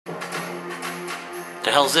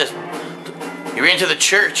The hell's this? You ran to the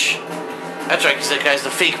church. That's right, because that guy's the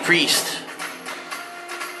fake priest.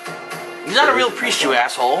 He's not a real priest, you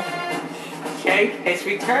asshole. Shank has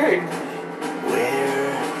returned.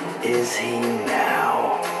 Where is he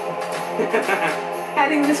now?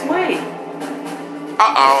 Heading this way.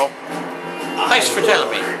 Uh-oh. Thanks for telling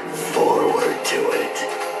me. Forward to it.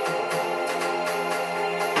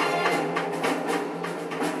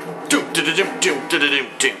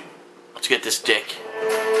 Let's get this dick.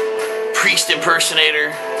 Priest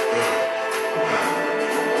impersonator.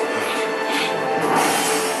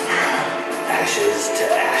 Ashes to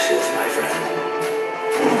ashes, my friend.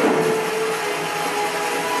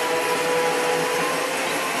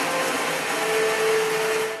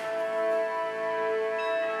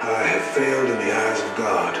 I have failed in the eyes of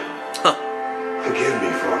God. Huh. Forgive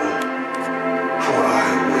me, Father, for I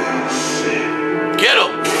will sin. Get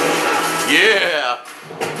him! Yeah!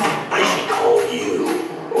 I should call you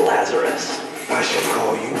Lazarus. I shall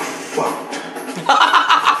call you fucked.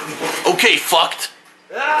 Okay, fucked.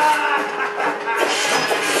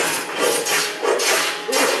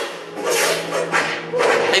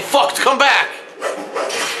 Hey, fucked, come back!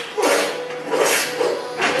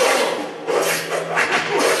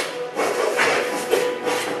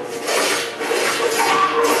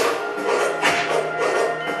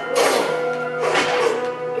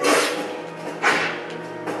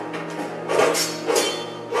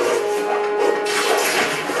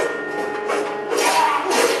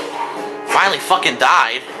 Finally fucking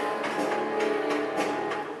died.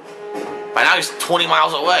 By now he's 20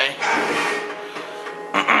 miles away.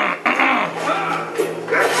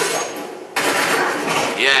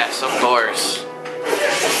 Yes, of course.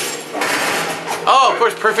 Oh, of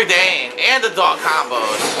course, perfect aim. And the dog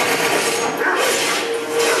combos.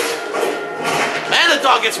 And the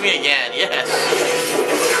dog gets me again, yes.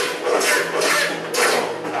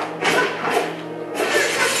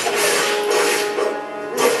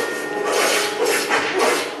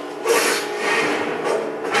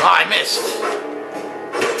 Oh, I missed.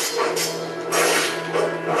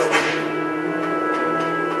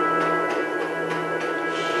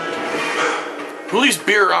 Who leaves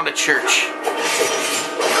beer around a church?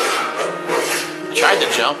 Tried to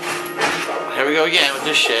jump. Here we go again with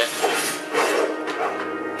this shit.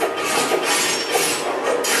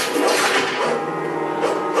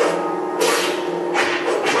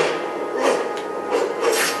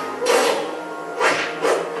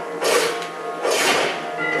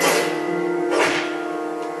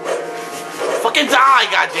 Fucking die,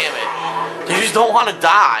 goddammit! They just don't want to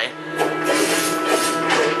die.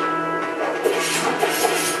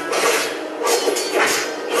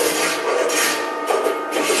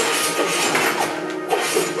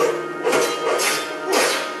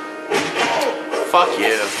 Fuck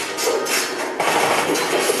you.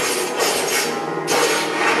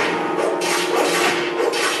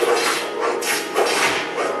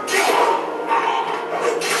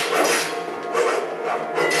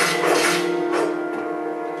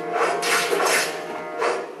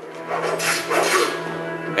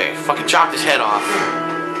 Hey, fucking chopped his head off.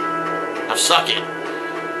 Now suck it.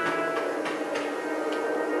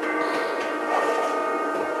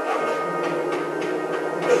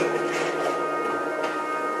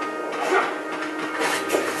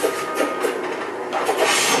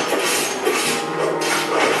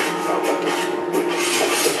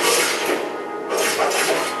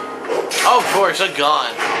 Oh, of course, a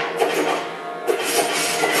gun.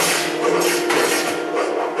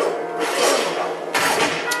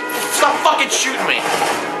 Stop fucking shooting me.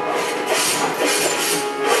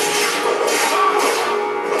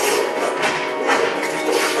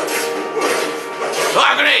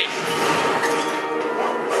 Ah, grenade!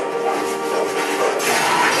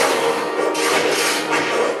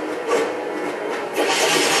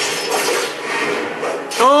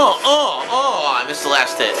 Oh, I missed the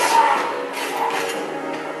last hit.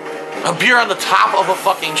 A beer on the top of a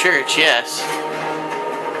fucking church, yes.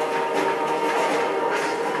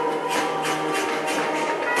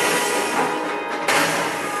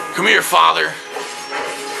 Come here, father.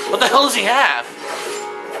 What the hell does he have?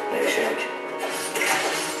 Hey, Shank.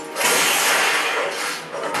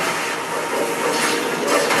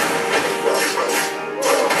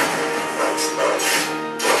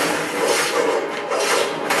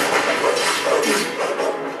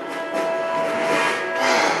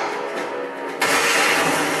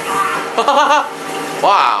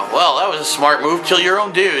 Wow, well, that was a smart move. Kill your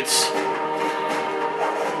own dudes.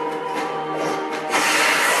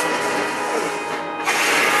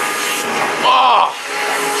 Oh!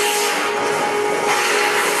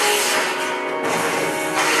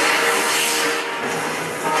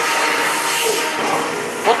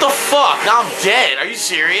 fuck, now I'm dead. Are you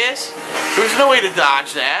serious? There's no way to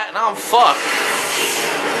dodge that. Now I'm fucked.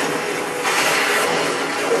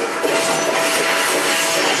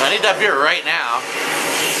 I need that beer right now.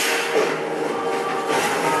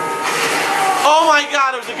 Oh my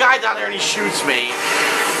god, there's a guy down there and he shoots me.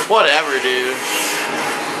 Whatever, dude.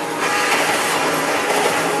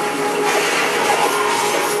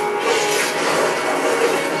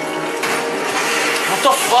 What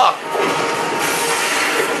the fuck?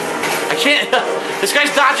 I can't. This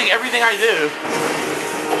guy's dodging everything I do.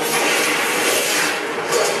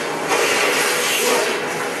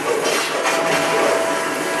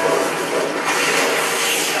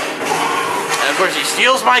 And of course, he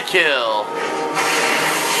steals my kill.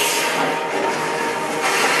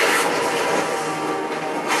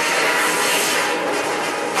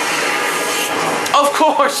 Of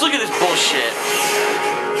course, look at this bullshit.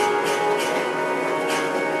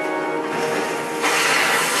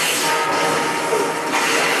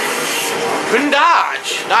 Couldn't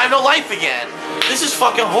dodge. Now I have no life again. This is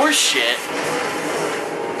fucking horse shit.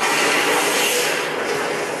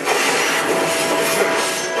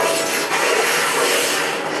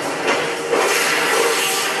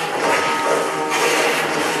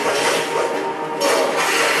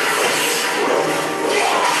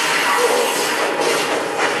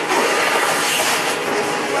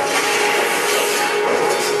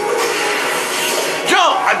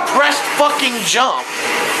 Jump! I pressed fucking jump.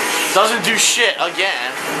 Doesn't do shit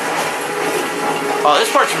again. Oh, this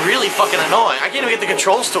part's really fucking annoying. I can't even get the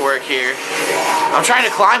controls to work here. I'm trying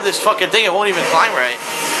to climb this fucking thing. It won't even climb right.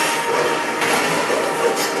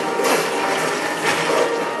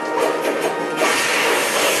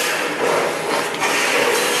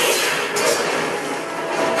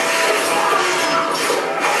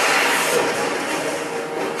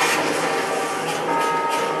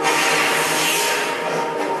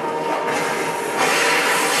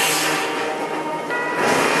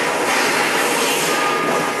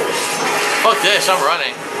 Fuck this, I'm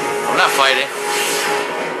running. I'm not fighting.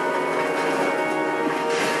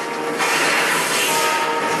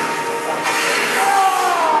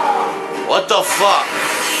 What the fuck?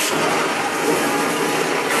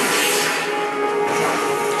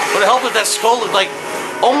 Would it help if that skull looked like...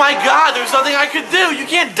 Oh my god, there's nothing I could do. You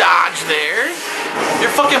can't dodge there. You're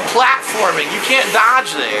fucking platforming. You can't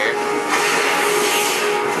dodge there.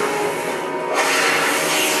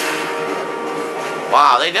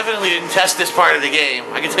 Wow, they definitely didn't test this part of the game.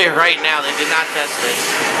 I can tell you right now, they did not test it.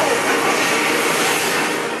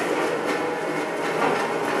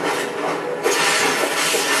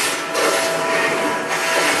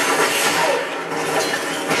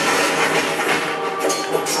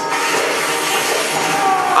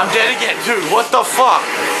 I'm dead again, dude, what the fuck?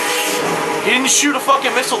 He didn't shoot a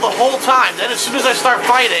fucking missile the whole time. Then as soon as I start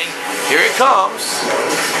fighting, here it comes.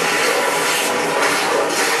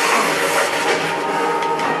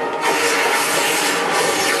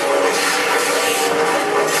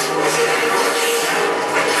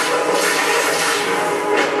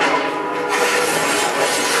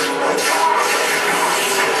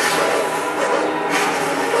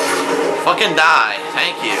 Fucking die.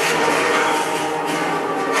 Thank you.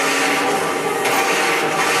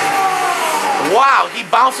 Wow, he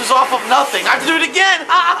bounces off of nothing. I have to do it again.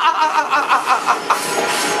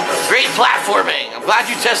 Great platforming. I'm glad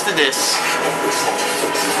you tested this.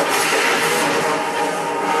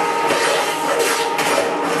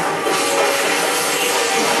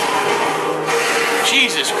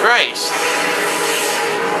 Jesus Christ.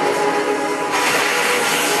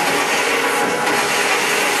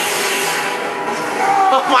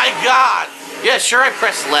 Oh my god! Yeah, sure I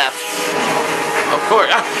pressed left. Of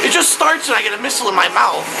course. It just starts and I get a missile in my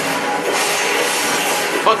mouth.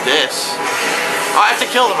 Fuck this. Oh, I have to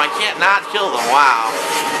kill them. I can't not kill them. Wow.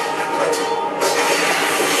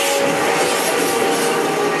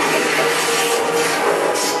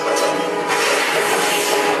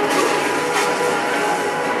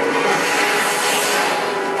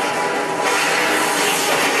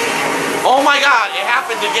 Oh my god, it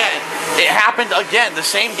happened again. It happened again, the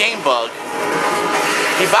same game bug.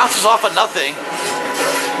 He bounces off of nothing.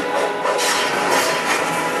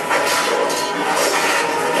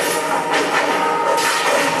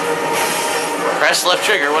 Press left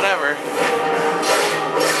trigger, whatever.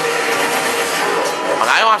 A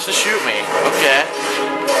guy wants to shoot me. Okay.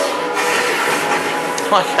 Oh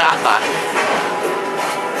my god.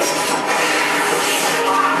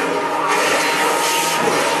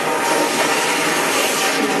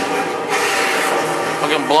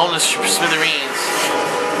 Fucking blown to smithereens.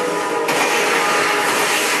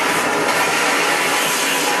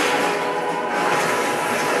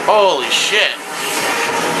 Holy shit.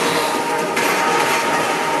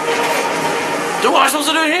 Dude, what am I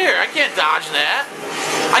supposed to do here? I can't dodge that.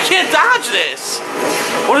 I can't dodge this.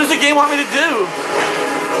 What does the game want me to do?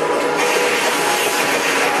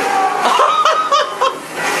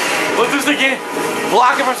 What does the game?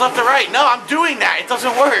 Blocking from left to right. No, I'm doing that. It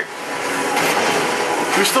doesn't work.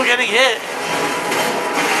 You're still getting hit.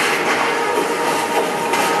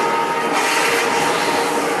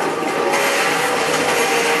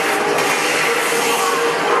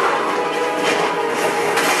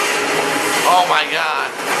 Oh my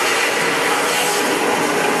god.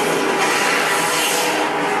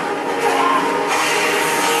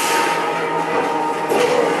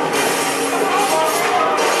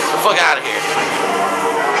 Get the fuck out of here.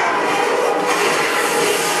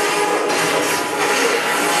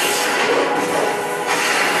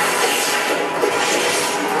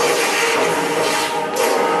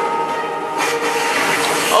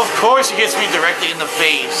 Of course he hits me directly in the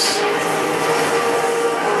face.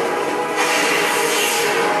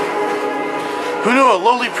 Who knew a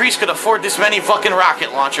lowly priest could afford this many fucking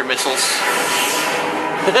rocket launcher missiles?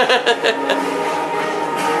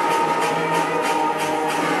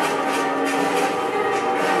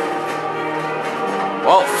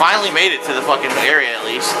 Well, finally made it to the fucking area at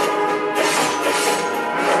least.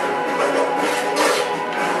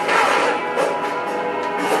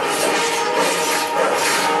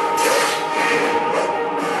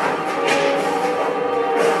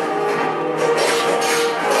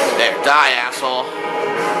 There, die, asshole.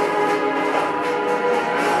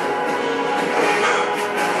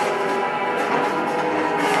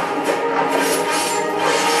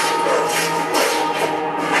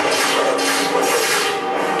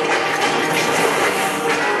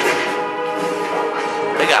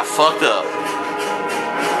 They got fucked up.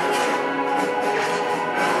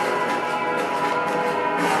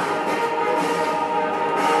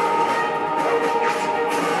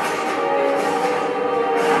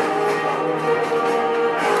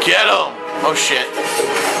 Get him! Oh shit.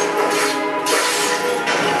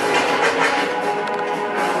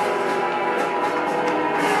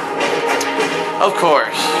 Of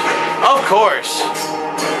course. Of course.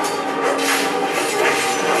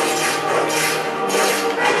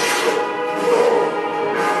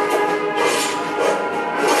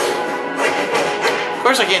 Of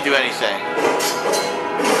course I can't do anything.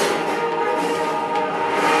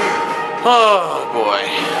 Oh boy.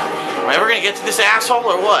 Am I ever gonna get to this asshole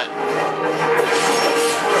or what?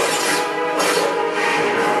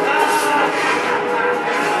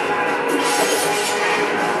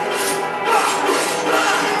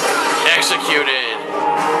 Executed.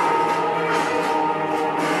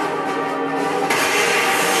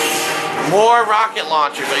 More rocket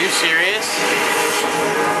launchers. Are you serious?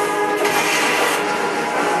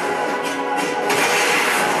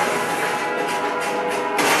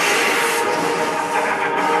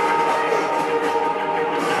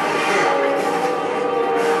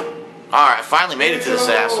 Alright, finally made it to this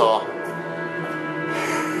asshole.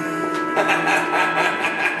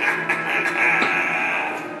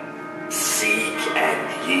 Seek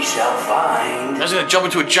and ye shall find. I was gonna jump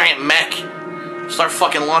into a giant mech. Start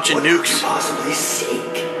fucking launching What could you nukes. possibly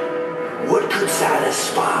seek? What could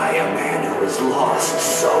satisfy a man who has lost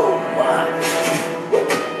so much?